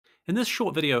In this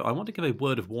short video, I want to give a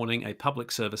word of warning, a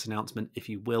public service announcement, if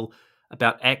you will,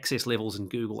 about access levels in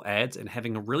Google Ads and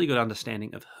having a really good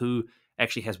understanding of who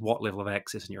actually has what level of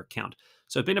access in your account.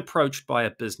 So I've been approached by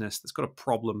a business that's got a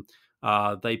problem.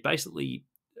 They basically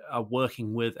are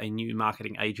working with a new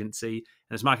marketing agency,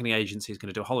 and this marketing agency is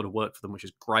going to do a whole lot of work for them, which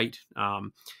is great.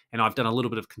 And I've done a little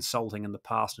bit of consulting in the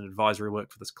past and advisory work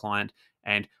for this client.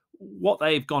 And what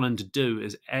they've gone in to do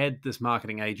is add this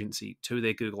marketing agency to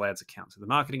their Google Ads account. So the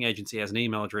marketing agency has an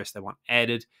email address they want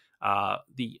added.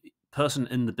 The person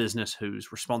in the business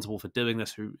who's responsible for doing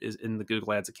this, who is in the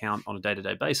Google Ads account on a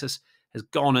day-to-day basis, has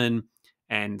gone in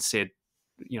and said,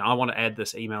 I want to add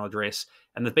this email address.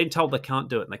 And they've been told they can't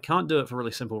do it. And they can't do it for a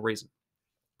really simple reason.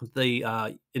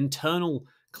 The internal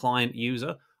client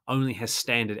user only has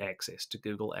standard access to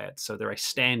Google Ads. So they're a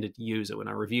standard user. When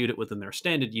I reviewed it with them, they're a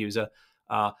standard user.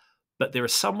 But there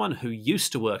is someone who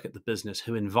used to work at the business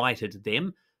who invited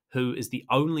them, who is the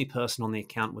only person on the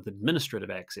account with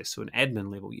administrative access, so an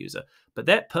admin level user. But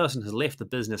that person has left the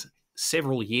business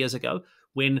several years ago.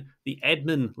 When the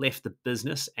admin left the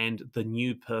business and the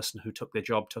new person who took their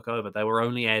job took over, they were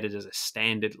only added as a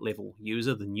standard level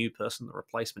user, the new person, the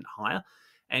replacement hire.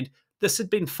 And this had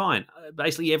been fine.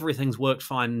 Basically, everything's worked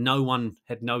fine. No one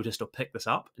had noticed or picked this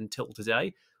up until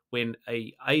today, when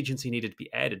a agency needed to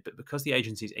be added, but because the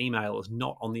agency's email is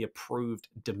not on the approved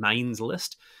domains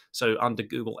list, so under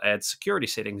Google Ads security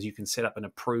settings, you can set up an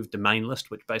approved domain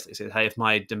list, which basically says, hey, if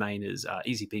my domain is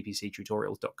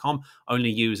easyppctutorials.com, only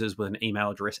users with an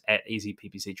email address at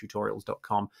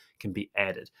easyppctutorials.com can be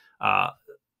added.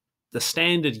 The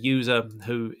standard user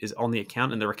who is on the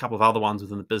account, and there are a couple of other ones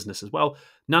within the business as well,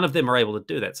 none of them are able to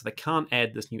do that. So they can't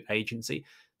add this new agency.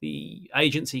 The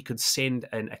agency could send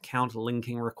an account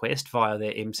linking request via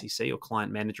their MCC or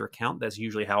client manager account. That's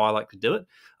usually how I like to do it.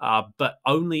 But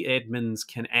only admins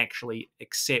can actually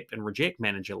accept and reject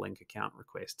manager link account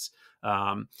requests.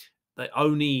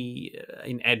 Only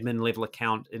an admin level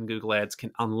account in Google Ads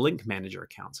can unlink manager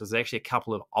accounts. So there's actually a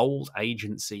couple of old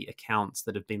agency accounts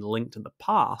that have been linked in the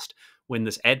past when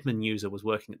this admin user was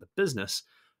working at the business,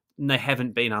 and they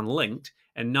haven't been unlinked,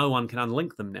 and no one can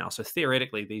unlink them now. So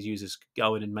theoretically, these users could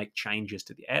go in and make changes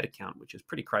to the ad account, which is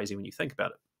pretty crazy when you think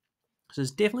about it. So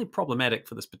it's definitely problematic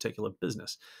for this particular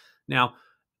business. Now,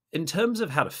 in terms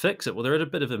of how to fix it, well, they're at a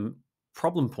bit of a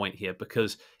problem point here,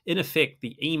 because in effect,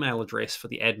 the email address for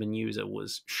the admin user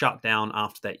was shut down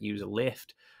after that user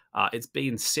left. It's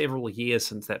been several years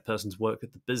since that person's worked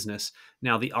at the business.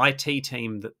 Now, the IT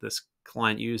team that this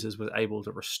client users was able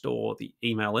to restore the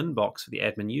email inbox for the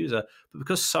admin user, but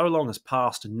because so long has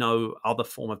passed and no other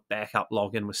form of backup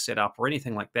login was set up or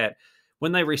anything like that,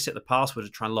 when they reset the password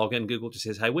to try and log in, Google just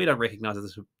says, hey, we don't recognize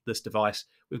this device.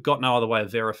 We've got no other way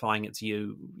of verifying it's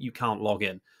you. You can't log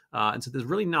in. And so there's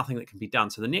really nothing that can be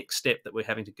done. So the next step that we're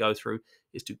having to go through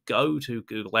is to go to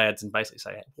Google Ads and basically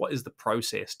say, hey, what is the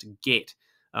process to get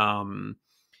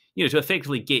to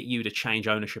effectively get you to change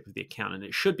ownership of the account. And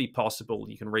it should be possible.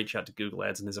 You can reach out to Google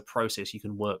Ads and there's a process you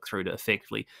can work through to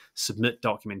effectively submit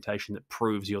documentation that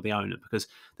proves you're the owner, because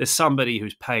there's somebody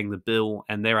who's paying the bill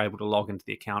and they're able to log into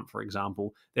the account, for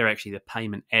example. They're actually the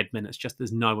payment admin. It's just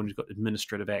there's no one who's got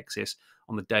administrative access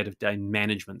on the day-to-day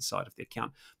management side of the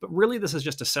account. But really, this is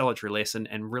just a salutary lesson,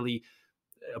 and really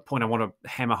a point I want to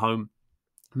hammer home.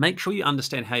 Make sure you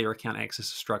understand how your account access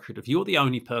is structured. If you're the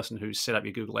only person who's set up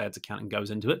your Google Ads account and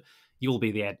goes into it, you'll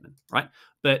be the admin, right?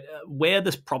 But where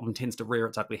this problem tends to rear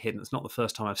its ugly head, and it's not the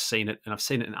first time I've seen it, and I've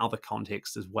seen it in other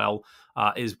contexts as well,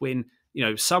 is when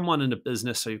someone in a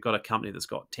business, so you've got a company that's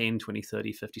got 10, 20,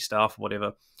 30, 50 staff, or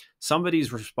whatever,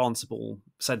 somebody's responsible,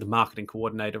 say the marketing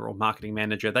coordinator or marketing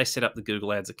manager, they set up the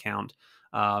Google Ads account.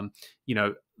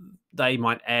 They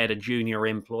might add a junior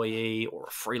employee or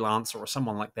a freelancer or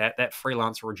someone like that. That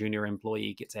freelancer or junior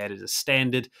employee gets added as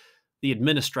standard. The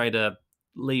administrator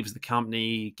leaves the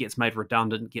company, gets made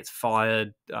redundant, gets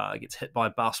fired, gets hit by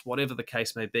a bus, whatever the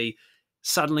case may be.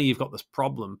 Suddenly you've got this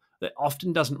problem that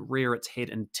often doesn't rear its head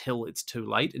until it's too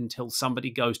late, until somebody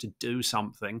goes to do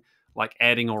something like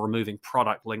adding or removing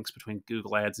product links between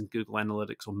Google Ads and Google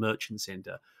Analytics or Merchant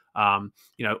Center,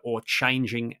 or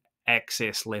changing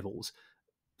access levels.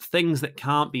 Things that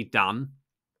can't be done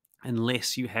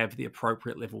unless you have the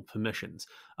appropriate level permissions.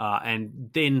 And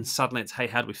then suddenly it's, hey,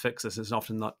 how do we fix this? It's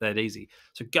often not that easy.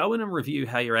 So go in and review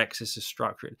how your access is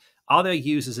structured. Are there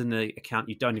users in the account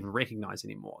you don't even recognize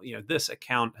anymore? This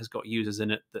account has got users in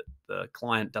it that the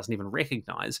client doesn't even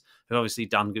recognize, who've obviously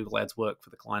done Google Ads work for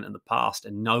the client in the past,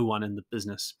 and no one in the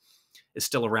business is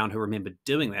still around who remembered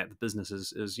doing that. The business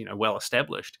is well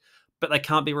established. but they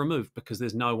can't be removed because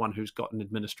there's no one who's got an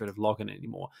administrative login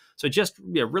anymore. So just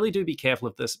really do be careful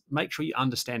of this. Make sure you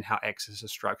understand how access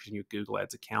is structured in your Google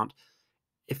Ads account.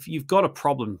 If you've got a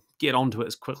problem, get onto it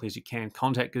as quickly as you can.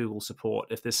 Contact Google support.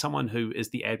 If there's someone who is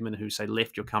the admin who, say,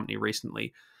 left your company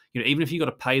recently, even if you've got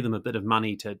to pay them a bit of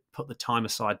money to put the time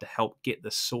aside to help get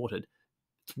this sorted,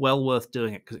 it's well worth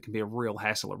doing it because it can be a real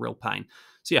hassle, a real pain.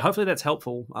 So yeah, hopefully that's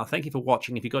helpful. Thank you for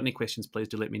watching. If you've got any questions, please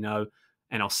do let me know,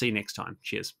 and I'll see you next time.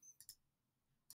 Cheers.